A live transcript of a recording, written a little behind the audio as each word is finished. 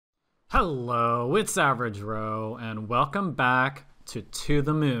Hello, it's Average Row, and welcome back to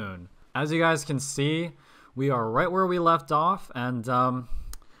the Moon. As you guys can see, we are right where we left off, and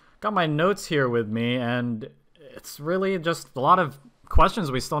got my notes here with me, and it's really just a lot of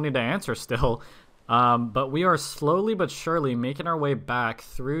questions we still need to answer still. But we are slowly but surely making our way back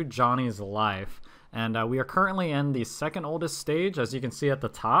through Johnny's life, and we are currently in the second oldest stage, as you can see at the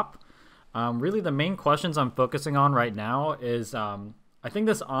top. Really, the main questions I'm focusing on right now is I think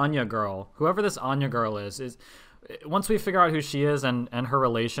this ANYA girl, whoever this ANYA girl is once we figure out who she is and her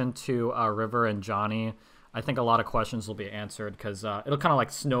relation to River and Johnny, I think a lot of questions will be answered because it'll kind of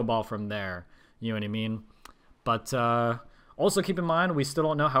like snowball from there. You know what I mean? But also keep in mind, we still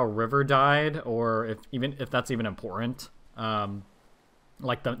don't know how River died, or if that's even important.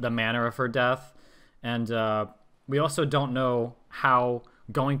 Like the manner of her death, and we also don't know how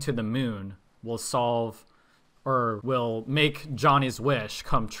going to the moon will solve or will make Johnny's wish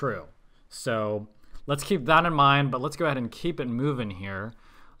come true. So let's keep that in mind, but let's go ahead and keep it moving here.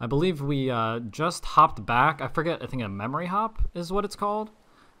 I believe we just hopped back. I forget, I think a memory hop is what it's called.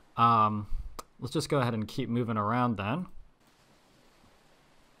 Let's just go ahead and keep moving around then.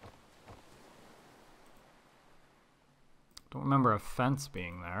 Don't remember a fence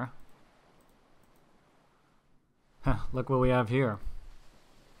being there. Huh, look what we have here.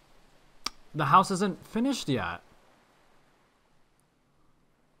 The house isn't finished yet.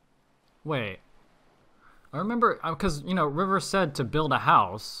 Wait. I remember, because, you know, River said to build a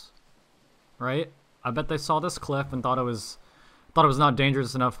house, right? I bet they saw this cliff and thought it was not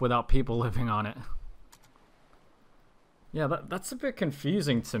dangerous enough without people living on it. Yeah, that's a bit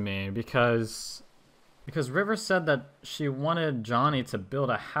confusing to me because River said that she wanted Johnny to build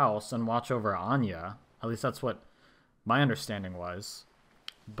a house and watch over ANYA. At least that's what my understanding was.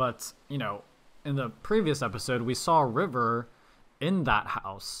 But, you know, in the previous episode, we saw River in that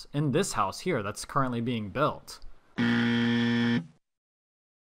house, in this house here that's currently being built. Maybe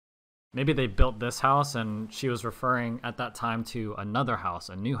they built this house and she was referring at that time to another house,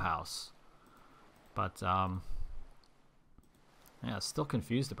 a new house. But, yeah, still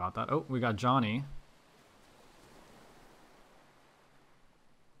confused about that. Oh, we got Johnny.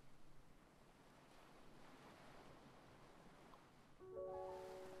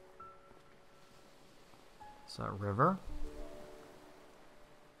 Is that River?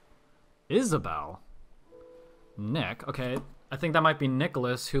 Isabel? Nick? Okay, I think that might be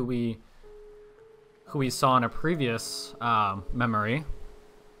Nicholas, who we saw in a previous memory.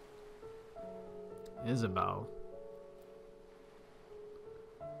 Isabel.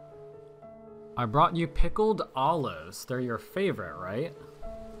 I brought you pickled olives. They're your favorite, right?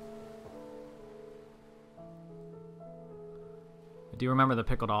 I do remember the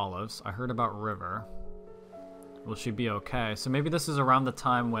pickled olives. I heard about River. Will she be okay? So maybe this is around the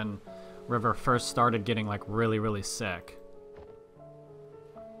time when River first started getting like really sick.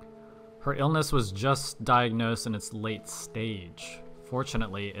 Her illness was just diagnosed in its late stage.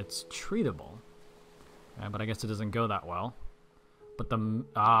 Fortunately, it's treatable. Yeah, but I guess it doesn't go that well. But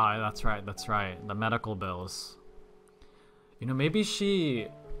that's right. The medical bills. You know, maybe she,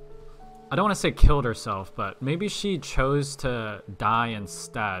 I don't want to say killed herself, but maybe she chose to die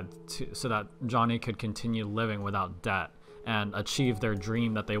instead so that Johnny could continue living without debt and achieve their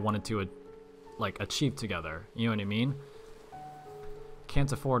dream that they wanted to achieve together. You know what I mean? We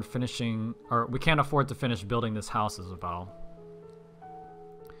can't afford to finish building this house, Isabel.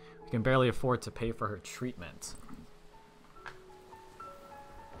 We can barely afford to pay for her treatment.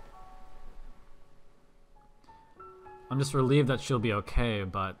 I'm just relieved that she'll be okay,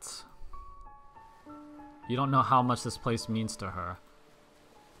 but you don't know how much this place means to her.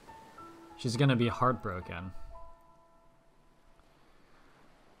 She's gonna be heartbroken.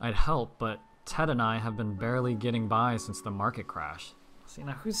 I'd help, but Ted and I have been barely getting by since the market crash. See,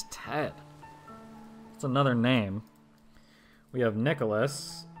 now who's Ted? It's another name. We have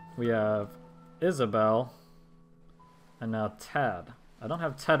Nicholas, we have Isabel, and now Ted. I don't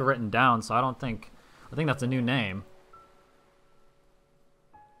have Ted written down, so I think that's a new name.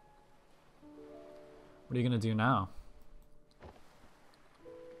 What are you gonna do now?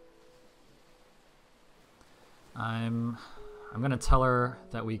 I'm gonna tell her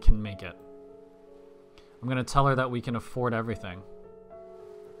that we can make it. I'm gonna tell her that we can afford everything.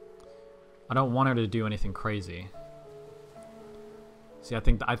 I don't want her to do anything crazy. See, I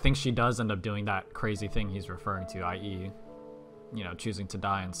think she does end up doing that crazy thing he's referring to, i.e., you know, choosing to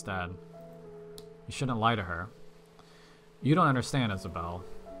die instead. You shouldn't lie to her. You don't understand, Isabel.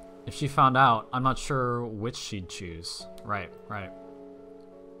 If she found out, I'm not sure which she'd choose. Right.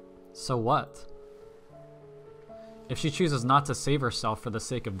 So what? If she chooses not to save herself for the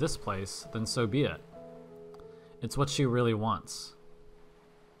sake of this place, then so be it. It's what she really wants.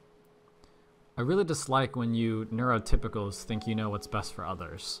 I really dislike when you neurotypicals think you know what's best for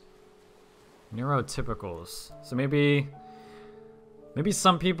others. Neurotypicals. So maybe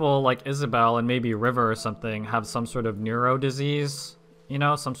some people like Isabel and maybe River or something have some sort of neuro disease, you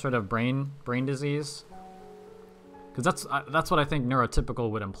know, some sort of brain disease. Because that's what I think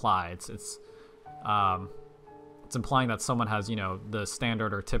neurotypical would imply. It's implying that someone has, you know, the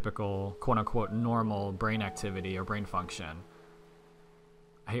standard or typical quote unquote normal brain activity or brain function.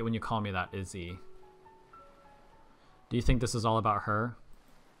 I hate when you call me that, Izzy. Do you think this is all about her?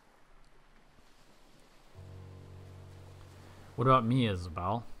 What about me,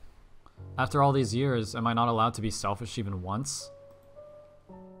 Isabel? After all these years, am I not allowed to be selfish even once?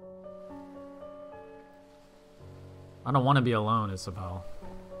 I don't want to be alone, Isabel.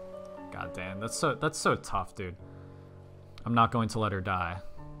 God damn, that's so tough, dude. I'm not going to let her die.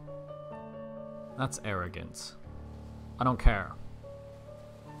 That's arrogant. I don't care.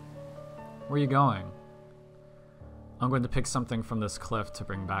 Where are you going? I'm going to pick something from this cliff to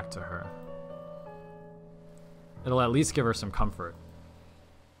bring back to her. It'll at least give her some comfort.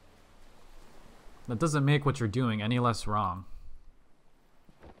 That doesn't make what you're doing any less wrong.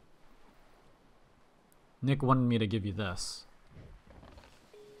 Nick wanted me to give you this.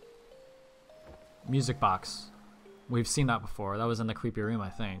 Music box. We've seen that before. That was in the creepy room, I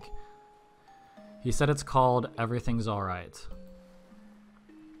think. He said it's called Everything's Alright.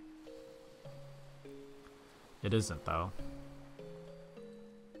 It isn't, though.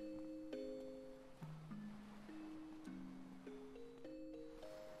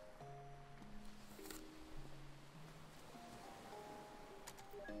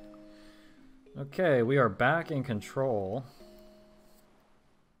 Okay, we are back in control.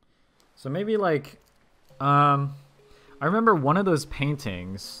 So maybe like, I remember one of those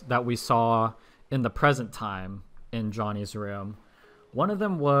paintings that we saw in the present time in Johnny's room. One of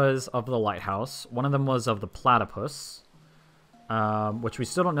them was of the lighthouse. One of them was of the platypus, which we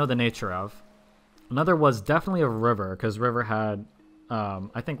still don't know the nature of. Another was definitely of River, because River had,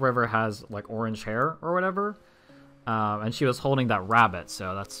 I think River has like orange hair or whatever. And she was holding that rabbit,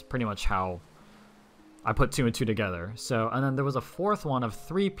 so that's pretty much how I put 2 and 2 together. So, and then there was a fourth one of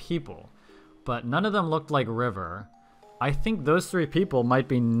 3 people, but none of them looked like River. I think those 3 people might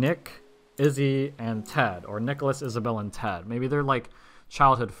be Nick, Izzy, and Ted, or Nicholas, Isabel, and Ted. Maybe they're like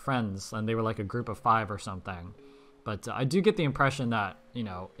childhood friends and they were like a group of 5 or something. But I do get the impression that, you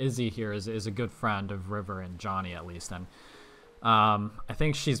know, Izzy here is a good friend of River and Johnny at least. And I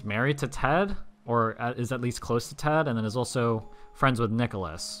think she's married to Ted, or is at least close to Ted, and then is also friends with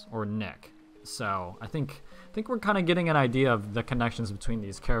Nicholas or Nick. So I think we're kind of getting an idea of the connections between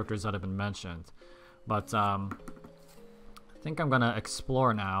these characters that have been mentioned. But I think I'm gonna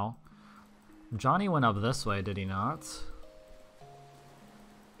explore now. Johnny went up this way, did he not?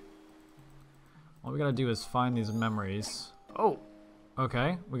 All we gotta do is find these memories. Oh,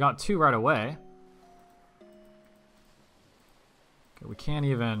 okay, we got 2 right away. Okay, we can't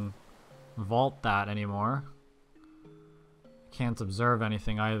even vault that anymore. Can't observe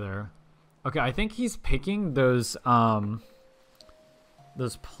anything either. Okay, I think he's picking those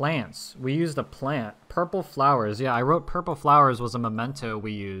plants. We used a plant. Purple flowers. Yeah, I wrote purple flowers was a memento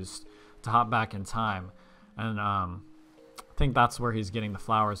we used to hop back in time. And I think that's where he's getting the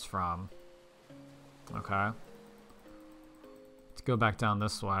flowers from. Okay. Let's go back down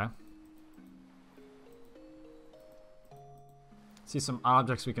this way. See some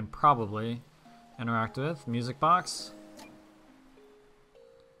objects we can probably interact with. Music box.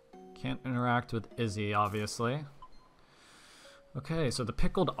 Can't interact with Izzy, obviously. Okay, so the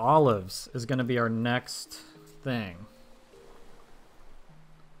pickled olives is going to be our next thing.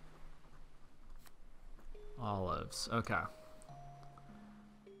 Olives, okay.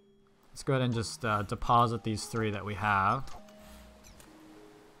 Let's go ahead and just deposit these 3 that we have.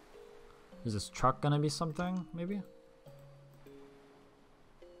 Is this truck going to be something, maybe?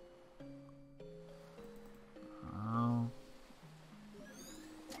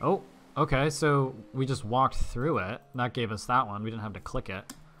 Oh, okay, so we just walked through it. That gave us that one. We didn't have to click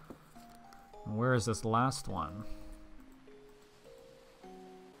it. Where is this last one?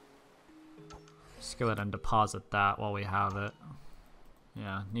 Just go ahead and deposit that while we have it.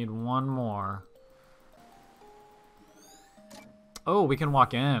 Yeah, need 1 more. Oh, we can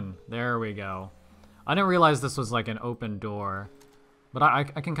walk in. There we go. I didn't realize this was like an open door, but I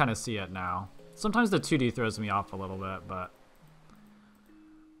can kind of see it now. Sometimes the 2D throws me off a little bit, but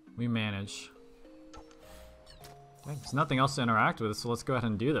we manage. Okay, there's nothing else to interact with, so let's go ahead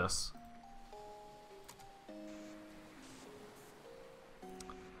and do this.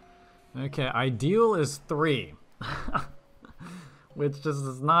 Okay, ideal is 3. Which just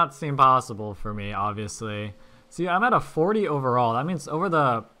does not seem possible for me, obviously. See, I'm at a 40 overall. That means over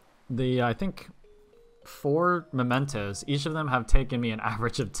the I think 4 mementos, each of them have taken me an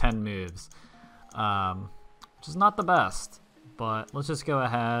average of 10 moves. Which is not the best. But let's just go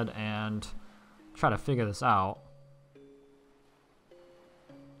ahead and try to figure this out.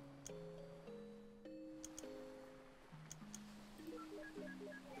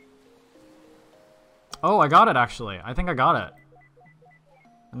 Oh, I got it actually. I think I got it.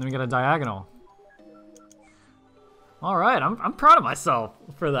 And then we get a diagonal. Alright, I'm proud of myself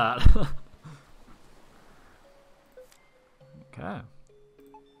for that. Okay.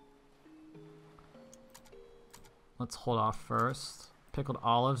 Let's hold off first. Pickled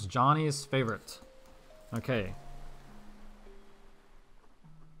olives, Johnny's favorite. Okay.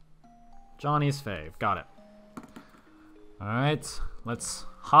 Johnny's fave, got it. Alright, let's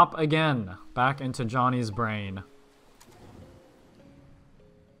hop again back into Johnny's brain.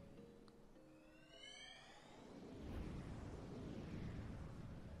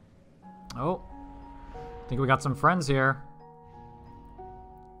 Oh, I think we got some friends here.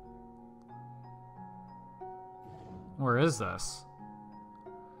 Where is this?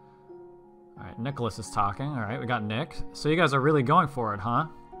 Alright, Nicholas is talking. Alright, we got Nick. So you guys are really going for it, huh?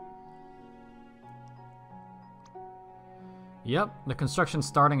 Yep, the construction's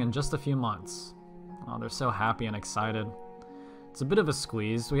starting in just a few months. Oh, they're so happy and excited. It's a bit of a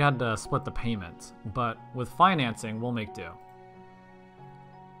squeeze. We had to split the payment, but with financing, we'll make do.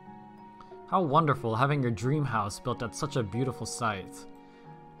 How wonderful having your dream house built at such a beautiful site.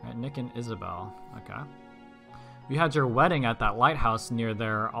 Alright, Nick and Isabel. Okay. You had your wedding at that lighthouse near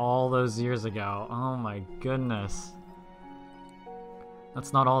there all those years ago. Oh my goodness.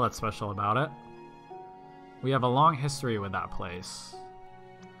 That's not all that's special about it. We have a long history with that place.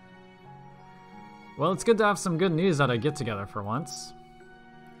 Well, it's good to have some good news at a get-together for once.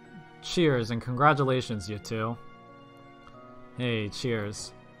 Cheers and congratulations, you two. Hey,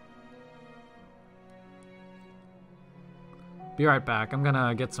 cheers. Be right back. I'm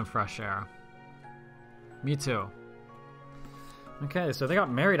gonna get some fresh air. Me too. Okay, so they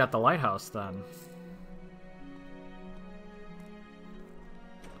got married at the lighthouse then.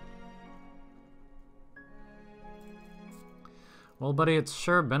 Well, buddy, it's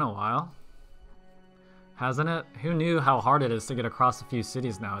sure been a while. Hasn't it? Who knew how hard it is to get across a few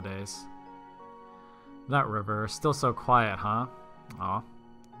cities nowadays? That river, still so quiet, huh? Aw.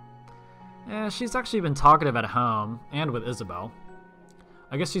 Yeah, she's actually been talkative at home, and with Isabel.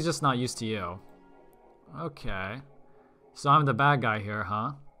 I guess she's just not used to you. Okay. So I'm the bad guy here,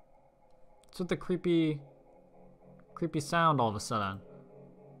 huh? What's with the creepy sound all of a sudden?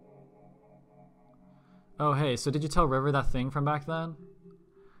 Oh, hey, so did you tell River that thing from back then?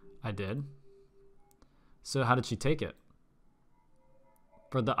 I did. So how did she take it?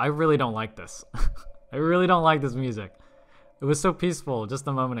 I really don't like this. I really don't like this music. It was so peaceful just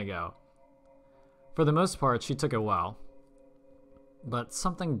a moment ago. For the most part, she took it well. But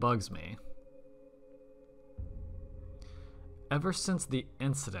something bugs me. Ever since the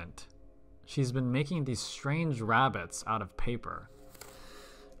incident, she's been making these strange rabbits out of paper.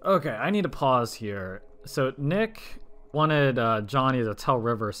 Okay, I need to pause here. So Nick wanted Johnny to tell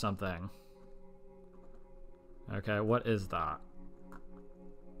River something. Okay, what is that?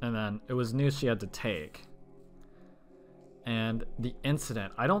 And then it was news she had to take. And the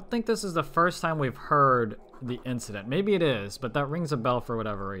incident. I don't think this is the first time we've heard the incident. Maybe it is, but that rings a bell for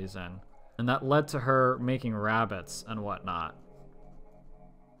whatever reason. And that led to her making rabbits and whatnot.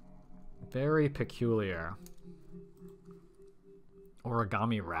 Very peculiar.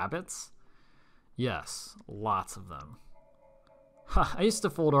 Origami rabbits? Yes, lots of them. Ha, I used to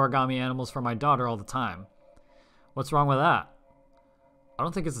fold origami animals for my daughter all the time. What's wrong with that? I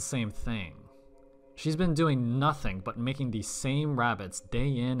don't think it's the same thing. She's been doing nothing but making these same rabbits day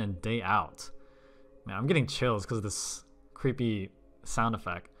in and day out. Man, I'm getting chills because of this creepy sound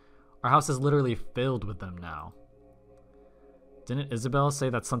effect. Our house is literally filled with them now. Didn't Isabel say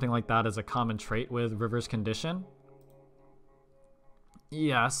that something like that is a common trait with River's condition?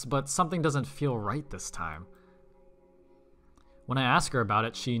 Yes, but something doesn't feel right this time. When I ask her about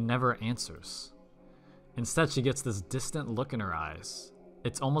it, she never answers. Instead, she gets this distant look in her eyes.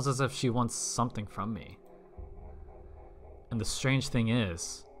 It's almost as if she wants something from me. And the strange thing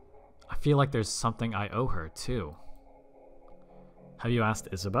is, I feel like there's something I owe her, too. Have you asked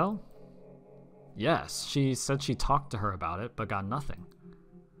Isabel? Yes, she said she talked to her about it, but got nothing.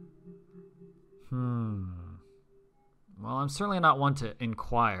 Well, I'm certainly not one to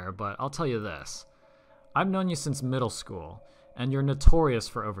inquire, but I'll tell you this. I've known you since middle school, and you're notorious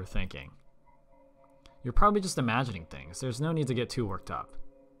for overthinking. You're probably just imagining things. There's no need to get too worked up.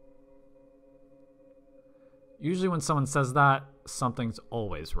 Usually when someone says that, something's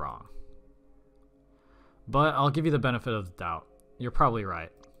always wrong. But I'll give you the benefit of the doubt. You're probably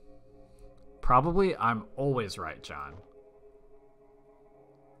right. Probably? I'm always right, John.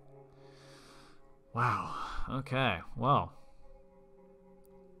 Wow. Okay, well.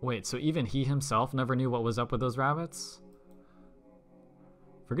 Wait, so even he himself never knew what was up with those rabbits?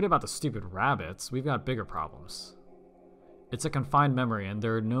 Forget about the stupid rabbits. We've got bigger problems. It's a confined memory and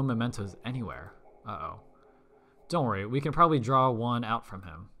there are no mementos anywhere. Uh-oh. Don't worry, we can probably draw one out from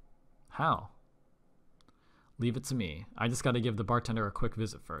him. How? Leave it to me. I just gotta give the bartender a quick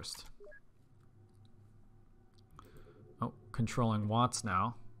visit first. Oh, controlling Watts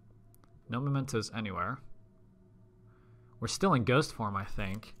now. No mementos anywhere. We're still in ghost form, I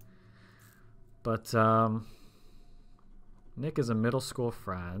think. But, Nick is a middle school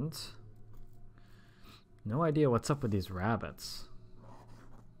friend. No idea what's up with these rabbits.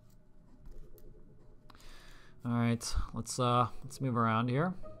 Alright, let's move around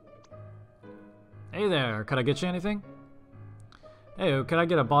here. Hey there, could I get you anything? Hey, could I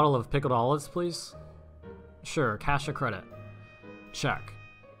get a bottle of pickled olives, please? Sure, cash or credit? Check.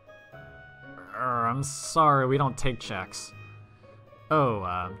 I'm sorry, we don't take checks.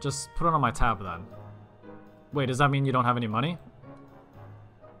 Oh, just put it on my tab then. Wait, does that mean you don't have any money?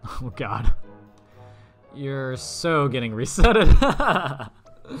 Oh god. You're so getting resetted.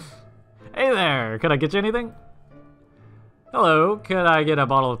 Hey there, could I get you anything? Hello, could I get a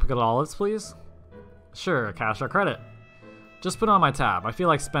bottle of pickled olives, please? Sure, cash or credit? Just put it on my tab. I feel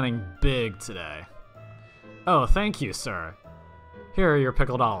like spending big today. Oh, thank you, sir. Here are your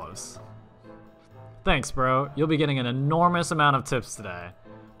pickled olives. Thanks, bro. You'll be getting an enormous amount of tips today.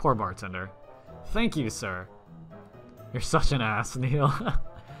 Poor bartender. Thank you, sir. You're such an ass, Neil.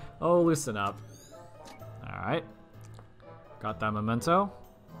 Oh, loosen up. Alright. Got that memento.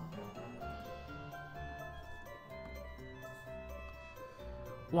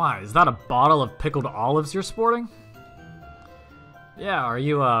 Why, is that a bottle of pickled olives you're sporting? Yeah, are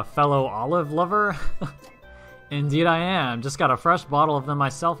you a fellow olive lover? Indeed I am. Just got a fresh bottle of them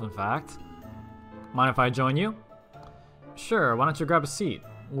myself, in fact. Mind if I join you? Sure, why don't you grab a seat?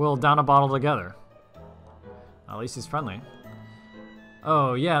 We'll down a bottle together. At least he's friendly.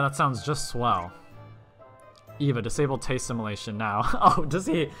 Oh, yeah, that sounds just swell. Eva, disable taste simulation now. Oh, does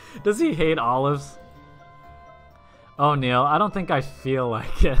he hate olives? Oh, Neil, I don't think I feel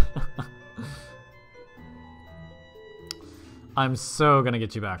like it. I'm so gonna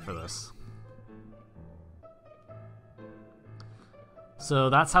get you back for this. So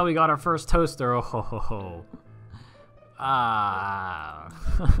that's how we got our first toaster. Oh ho ho ho. Ah.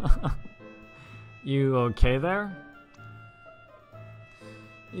 You okay there?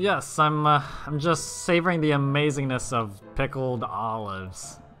 Yes, I'm just savoring the amazingness of pickled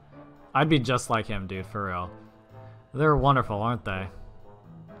olives. I'd be just like him, dude, for real. They're wonderful, aren't they?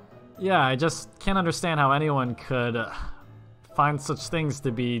 Yeah, I just can't understand how anyone could find such things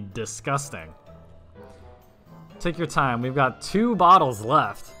to be disgusting. Take your time, we've got 2 bottles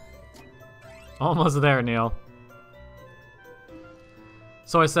left. Almost there, Neil.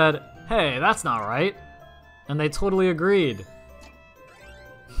 So I said, hey, that's not right. And they totally agreed.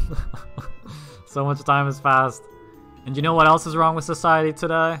 So much time has passed. And you know what else is wrong with society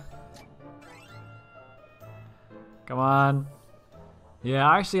today? Come on. Yeah,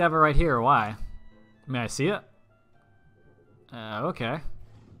 I actually have it right here. Why? May I see it? Okay.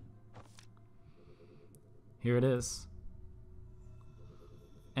 Here it is.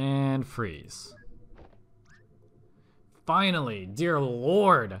 And freeze. Finally, dear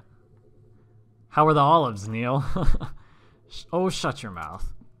Lord. How are the olives, Neil? Oh, shut your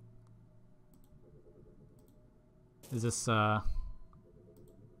mouth. Is this,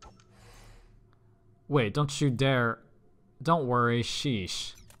 Wait, don't you dare. Don't worry,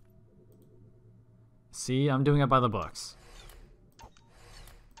 sheesh. See, I'm doing it by the books.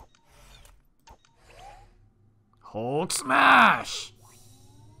 Hulk smash!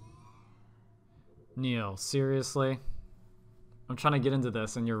 Neil, seriously? I'm trying to get into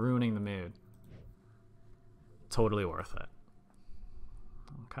this and you're ruining the mood. Totally worth it.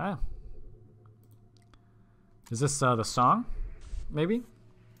 Okay. Is this the song? Maybe?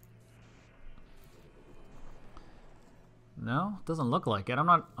 No, doesn't look like it. I'm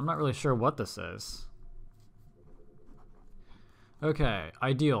not really sure what this is. Okay,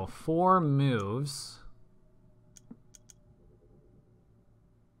 ideal. 4 moves.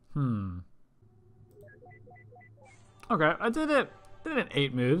 Okay, I did it. Did it in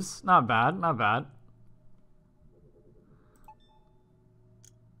 8 moves. Not bad, not bad.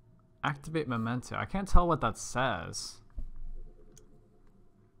 Activate memento. I can't tell what that says.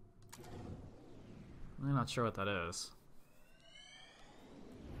 I'm not sure what that is.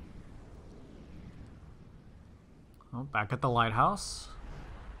 Oh, back at the lighthouse.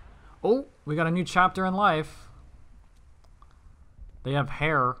 Oh, we got a new chapter in life. They have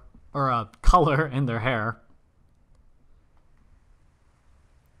hair, or color in their hair.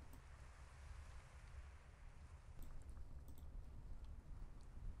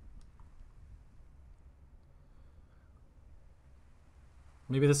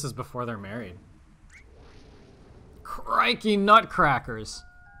 Maybe this is before they're married. Crikey nutcrackers.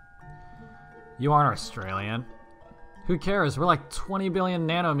 You aren't Australian. Who cares? We're like 20 billion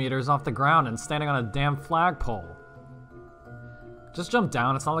nanometers off the ground and standing on a damn flagpole. Just jump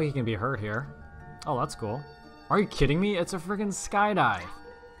down. It's not like you can be hurt here. Oh, that's cool. Are you kidding me? It's a freaking skydive.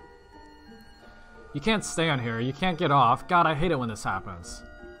 You can't stay on here. You can't get off. God, I hate it when this happens.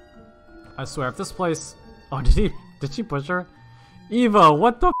 I swear, if this place... Oh, did she push her? Eva,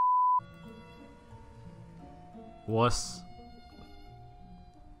 what the f? Wuss.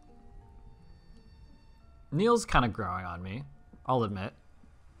 Neil's kind of growing on me, I'll admit.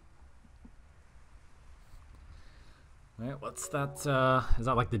 Wait, what's that, is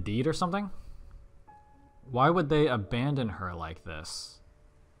that like the deed or something? Why would they abandon her like this?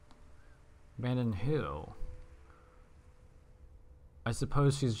 Abandon who? I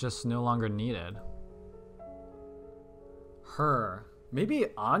suppose she's just no longer needed. Her. Maybe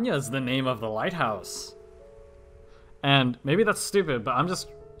Anya's the name of the lighthouse. And maybe that's stupid, but I'm just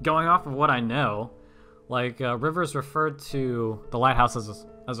going off of what I know. Like, Rivers referred to the lighthouse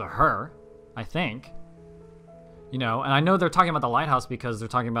as a her, I think. You know, and I know they're talking about the lighthouse because they're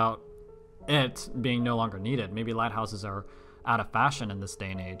talking about it being no longer needed. Maybe lighthouses are out of fashion in this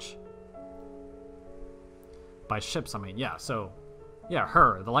day and age. By ships, I mean, yeah, so... Yeah,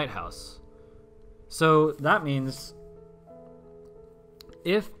 her, the lighthouse. So, that means...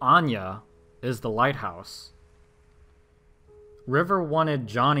 If Anya is the lighthouse, River wanted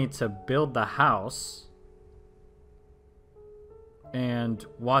Johnny to build the house and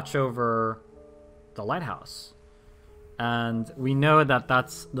watch over the lighthouse. And we know that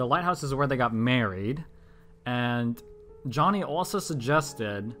the lighthouse is where they got married. And Johnny also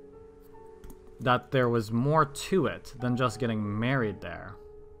suggested that there was more to it than just getting married there.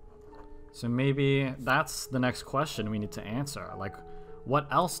 So maybe that's the next question we need to answer. Like, what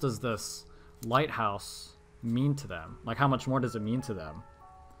else does this lighthouse mean to them? Like, how much more does it mean to them?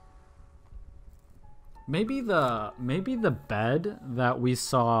 Maybe the bed that we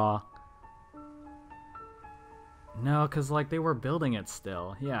saw... No, because, like, they were building it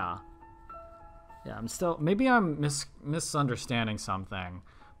still. Yeah. Yeah, I'm still... Maybe I'm misunderstanding something.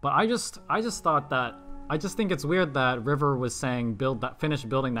 But I just thought that... I just think it's weird that River was saying finish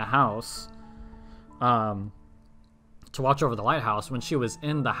building the house. To watch over the lighthouse when she was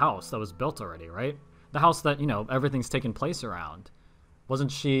in the house that was built already, right? The house that, you know, everything's taken place around. Wasn't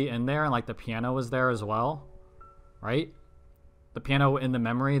she in there and, like, the piano was there as well? Right? The piano in the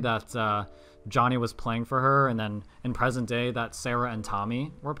memory that Johnny was playing for her, and then in present day that Sarah and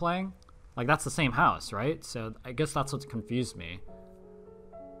Tommy were playing? Like, that's the same house, right? So I guess that's what confused me.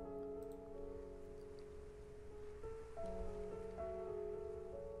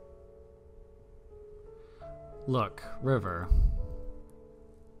 Look, River.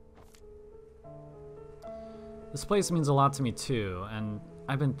 This place means a lot to me too, and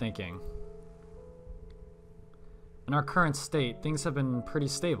I've been thinking. In our current state, things have been pretty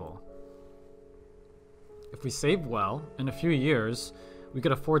stable. If we save well, in a few years, we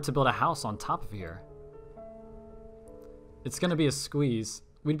could afford to build a house on top of here. It's gonna be a squeeze.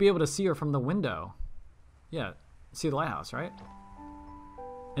 We'd be able to see her from the window. Yeah, see the lighthouse, right?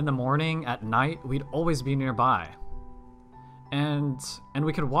 In the morning, at night, we'd always be nearby. And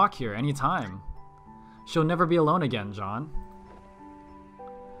we could walk here anytime. She'll never be alone again, John.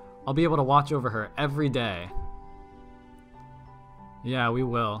 I'll be able to watch over her every day. Yeah, we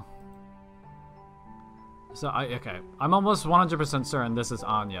will. So, okay. I'm almost 100% certain this is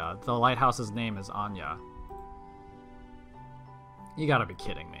Anya. The lighthouse's name is Anya. You gotta be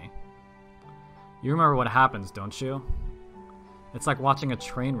kidding me. You remember what happens, don't you? It's like watching a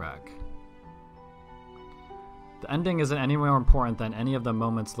train wreck. The ending isn't any more important than any of the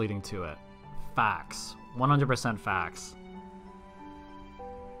moments leading to it. Facts. 100% facts.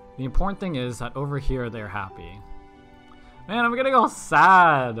 The important thing is that over here they're happy. Man, I'm getting all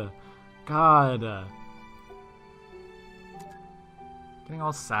sad. God. Getting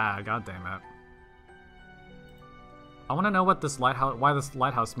all sad. God damn it. I want to know what why this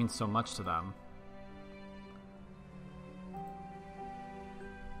lighthouse means so much to them.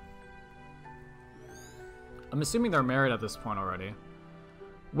 I'm assuming they're married at this point already.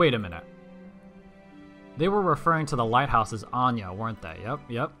 Wait a minute. They were referring to the lighthouse as ANYA, weren't they?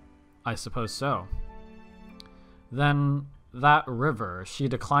 Yep. I suppose so. Then that river, she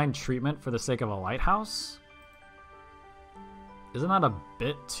declined treatment for the sake of a lighthouse? Isn't that a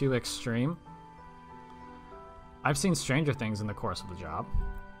bit too extreme? I've seen stranger things in the course of the job.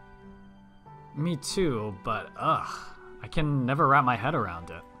 Me too, but ugh, I can never wrap my head around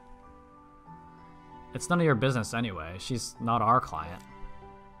it. It's none of your business anyway. She's not our client.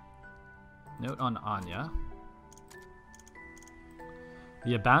 Note on ANYA.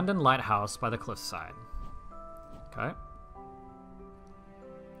 The abandoned lighthouse by the cliffside. Okay.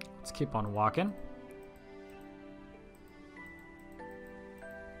 Let's keep on walking.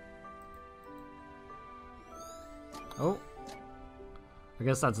 Oh. I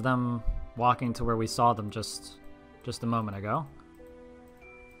guess that's them walking to where we saw them just a moment ago.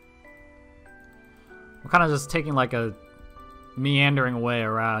 We're kind of just taking like a meandering way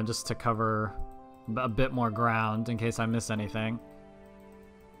around just to cover a bit more ground in case I miss anything.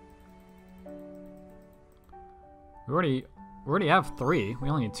 We already have 3. We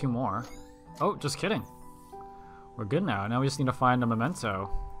only need 2 more. Oh, just kidding. We're good now. Now we just need to find a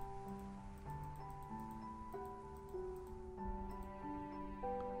memento.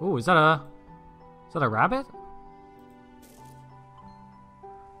 Ooh, is that a rabbit?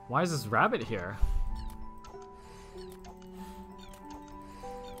 Why is this rabbit here?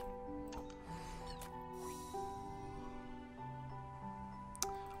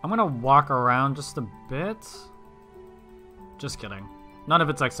 I'm gonna walk around just a bit. Just kidding. None of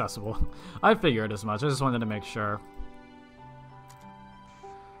it's accessible. I figured as much. I just wanted to make sure.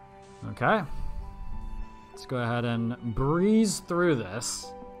 Okay. Let's go ahead and breeze through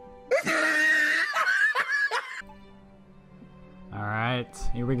this. Alright,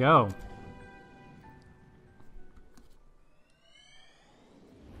 here we go.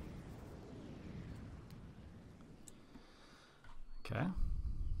 Okay.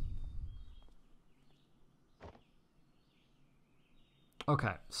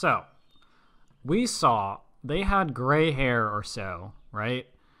 Okay, so we saw they had gray hair or so, right?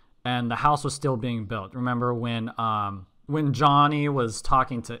 And the house was still being built. Remember when Johnny was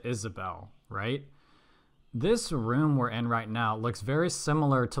talking to Isabel, right? This room we're in right now looks very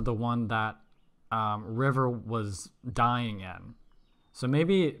similar to the one that River was dying in. So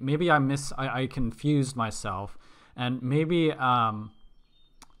maybe I confused myself, and maybe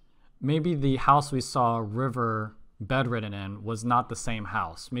the house we saw River bedridden in was not the same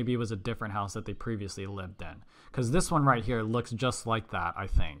house. Maybe it was a different house that they previously lived in. Because this one right here looks just like that, I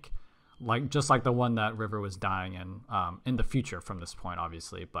think. Just like the one that River was dying in the future from this point,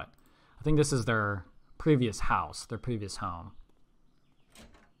 obviously. But I think this is their previous house, their previous home.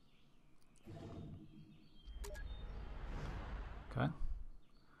 Okay.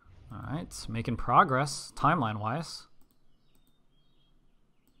 Alright, making progress, timeline-wise.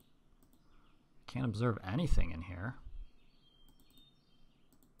 Can't observe anything in here.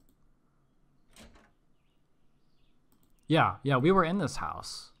 Yeah, we were in this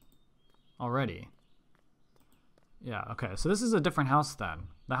house already. Yeah, okay, so this is a different house then.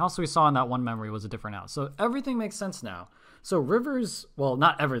 The house we saw in that one memory was a different house. So everything makes sense now. So River's, well,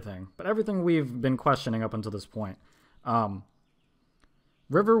 not everything, but everything we've been questioning up until this point.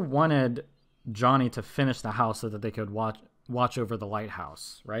 River wanted Johnny to finish the house so that they could watch over the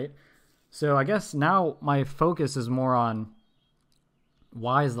lighthouse, right? So I guess now my focus is more on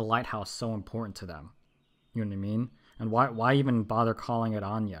why is the lighthouse so important to them? You know what I mean? And why even bother calling it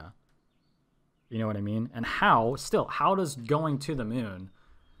ANYA? You know what I mean? And how does going to the moon,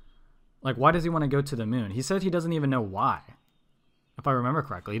 like, why does he want to go to the moon? He said he doesn't even know why. If I remember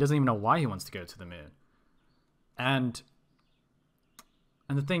correctly, he doesn't even know why he wants to go to the moon. And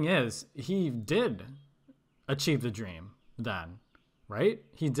the thing is, he did achieve the dream then, right?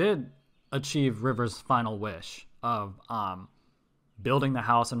 He did achieve River's final wish of building the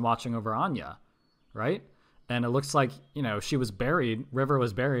house and watching over ANYA, right? And it looks like, you know, River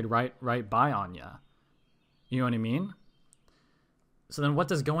was buried right by ANYA. You know what I mean? So then what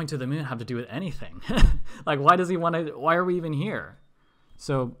does going to the moon have to do with anything? Like, why are we even here?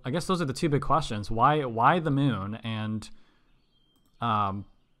 So I guess those are the two big questions. Why the moon, and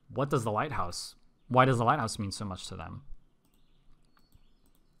why does the lighthouse mean so much to them?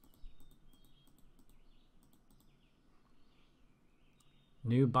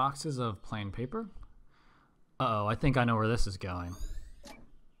 New boxes of plain paper? Uh-oh, I think I know where this is going.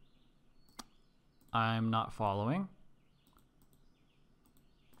 I'm not following.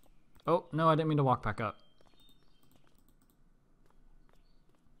 Oh, no, I didn't mean to walk back up.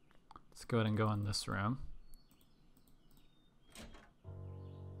 Let's go ahead and go in this room.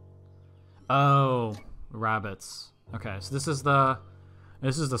 Oh, rabbits. Okay, so this is the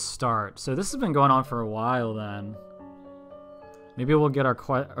start. So this has been going on for a while then. Maybe we'll get our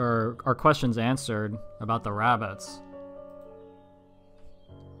questions answered about the rabbits.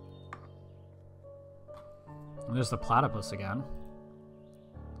 And there's the platypus again.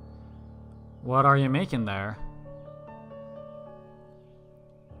 What are you making there?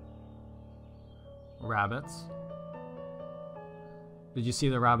 Rabbits. Did you see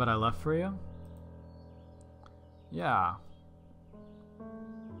the rabbit I left for you? Yeah.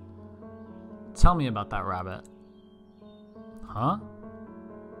 Tell me about that rabbit. Huh?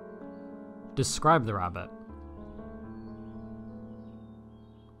 Describe the rabbit.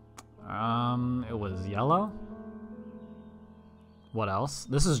 It was yellow? What else?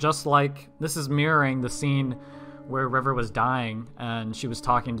 This is mirroring the scene where River was dying and she was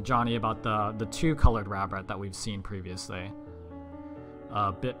talking to Johnny about the two-colored rabbit that we've seen previously.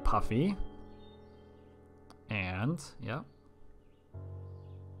 A bit puffy. And, yep.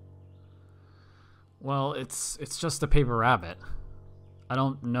 Well, it's just a paper rabbit. I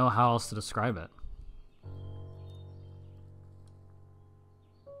don't know how else to describe it.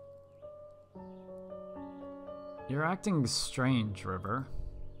 You're acting strange, River.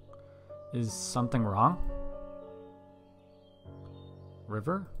 Is something wrong?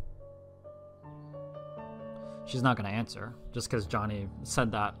 River? She's not gonna answer, just because Johnny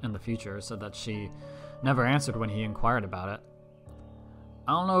said that in the future, said that she never answered when he inquired about it.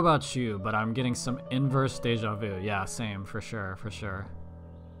 I don't know about you, but I'm getting some inverse deja vu. Yeah, same, for sure, for sure.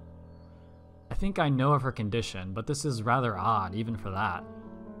 I think I know of her condition, but this is rather odd, even for that.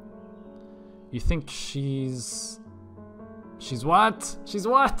 You think she's what? She's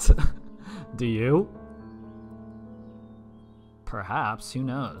what? Do you? Perhaps, who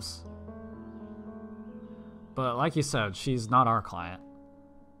knows? But like you said, she's not our client.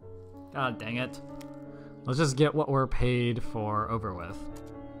 God dang it. Let's just get what we're paid for over with.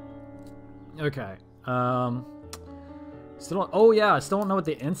 Okay. Still don't, oh yeah, I still don't know what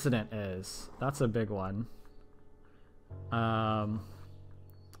the incident is. That's a big one. Yeah,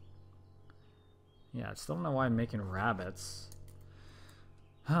 I still don't know why I'm making rabbits.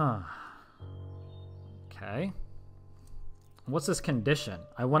 Huh. Okay. What's this condition?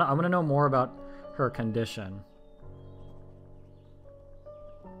 I wanna know more about her condition.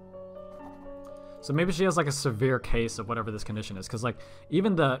 So maybe she has like a severe case of whatever this condition is, because like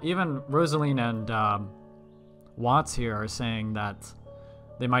even Rosaline and Watts here are saying that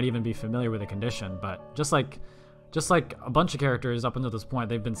they might even be familiar with the condition, but just like a bunch of characters up until this point,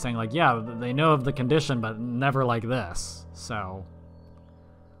 they've been saying like, yeah, they know of the condition, but never like this. So,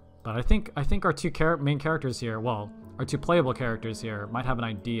 but I think our two main characters here, well, our two playable characters here, might have an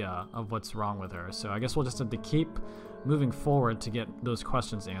idea of what's wrong with her. So I guess we'll just have to keep moving forward to get those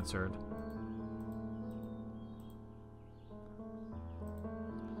questions answered.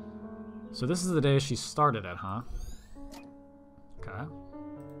 So this is the day she started it, huh? Okay.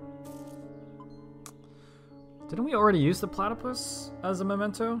 Didn't we already use the platypus as a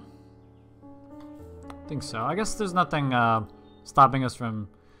memento? I think so. I guess there's nothing stopping us from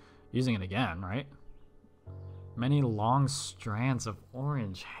using it again, right? Many long strands of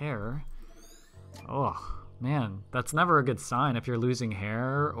orange hair. Oh, man. That's never a good sign if you're losing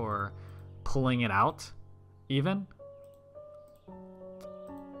hair or pulling it out, even.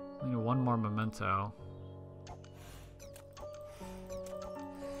 I need one more memento.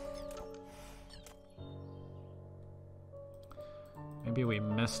 Maybe we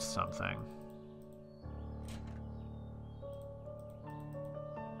missed something.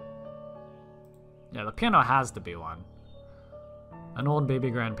 Yeah, the piano has to be one. An old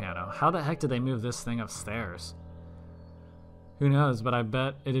baby grand piano. How the heck did they move this thing upstairs? Who knows, but I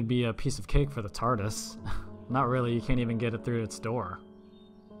bet it'd be a piece of cake for the TARDIS. Not really, you can't even get it through its door.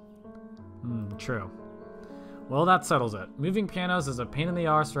 True. Well, that settles it. Moving pianos is a pain in the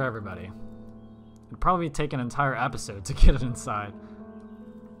arse for everybody. It'd probably take an entire episode to get it inside.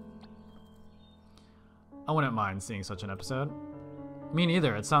 I wouldn't mind seeing such an episode. Me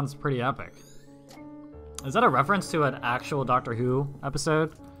neither, it sounds pretty epic. Is that a reference to an actual Doctor Who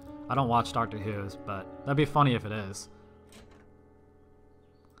episode? I don't watch Doctor Who's, but that'd be funny if it is.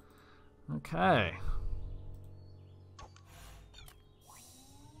 Okay.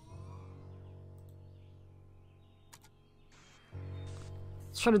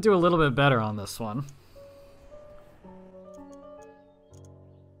 Let's try to do a little bit better on this one.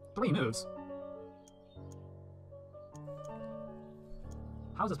 3 moves?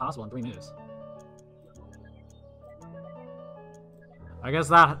 How is this possible in 3 moves? I guess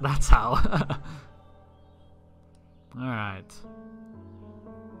that's how. Alright.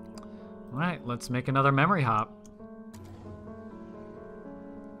 Alright, let's make another memory hop.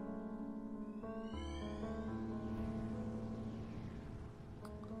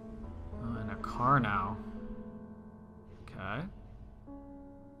 Oh, in a car now. Okay.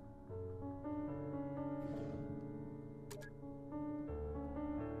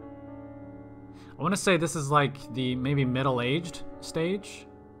 I want to say this is like the maybe middle-aged stage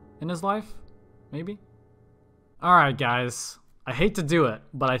in his life, maybe? Alright guys, I hate to do it,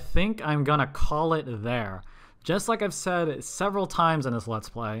 but I think I'm gonna call it there. Just like I've said several times in this Let's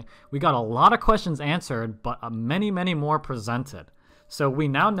Play, we got a lot of questions answered, but many, many more presented. So we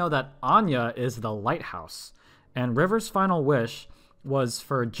now know that Anya is the lighthouse, and River's final wish was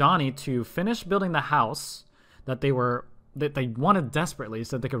for Johnny to finish building the house that they wanted desperately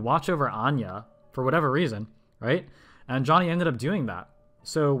so they could watch over Anya for whatever reason, right? And Johnny ended up doing that.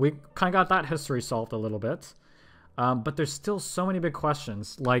 So we kind of got that history solved a little bit. But there's still so many big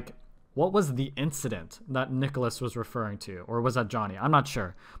questions, like what was the incident that Nicholas was referring to? Or was that Johnny? I'm not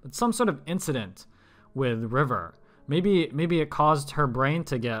sure. But some sort of incident with River. Maybe it caused her brain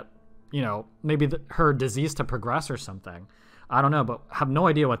to get, you know, maybe her disease to progress or something. I don't know, but have no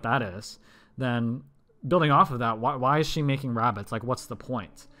idea what that is. Then building off of that, why is she making rabbits? Like, what's the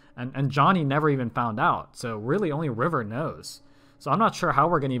point? And Johnny never even found out. So really only River knows. So I'm not sure how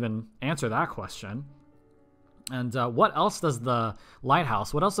we're going to even answer that question. And what else does the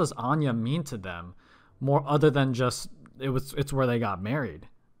lighthouse, what else does Anya mean to them? More other than just, it's where they got married.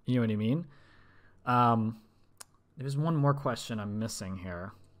 You know what I mean? There's one more question I'm missing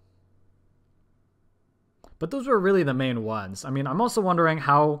here. But those were really the main ones. I mean, I'm also wondering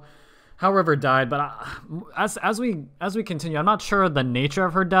how River died, but as we continue, I'm not sure the nature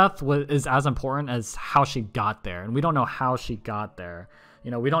of her death is as important as how she got there, and we don't know how she got there.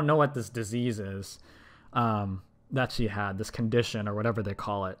 You know, we don't know what this disease is that she had, this condition or whatever they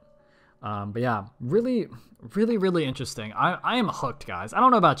call it. But yeah, really interesting. I am hooked, guys. I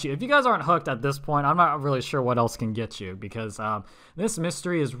don't know about you. If you guys aren't hooked at this point, I'm not really sure what else can get you, because this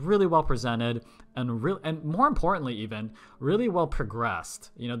mystery is really well presented and more importantly even really well progressed.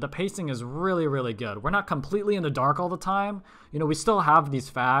 You know, the pacing is really good. We're not completely in the dark all the time. You know, we still have these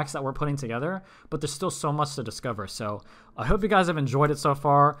facts that we're putting together, but there's still so much to discover. So I hope you guys have enjoyed it so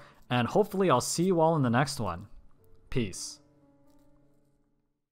far, and hopefully I'll see you all in the next one. Peace.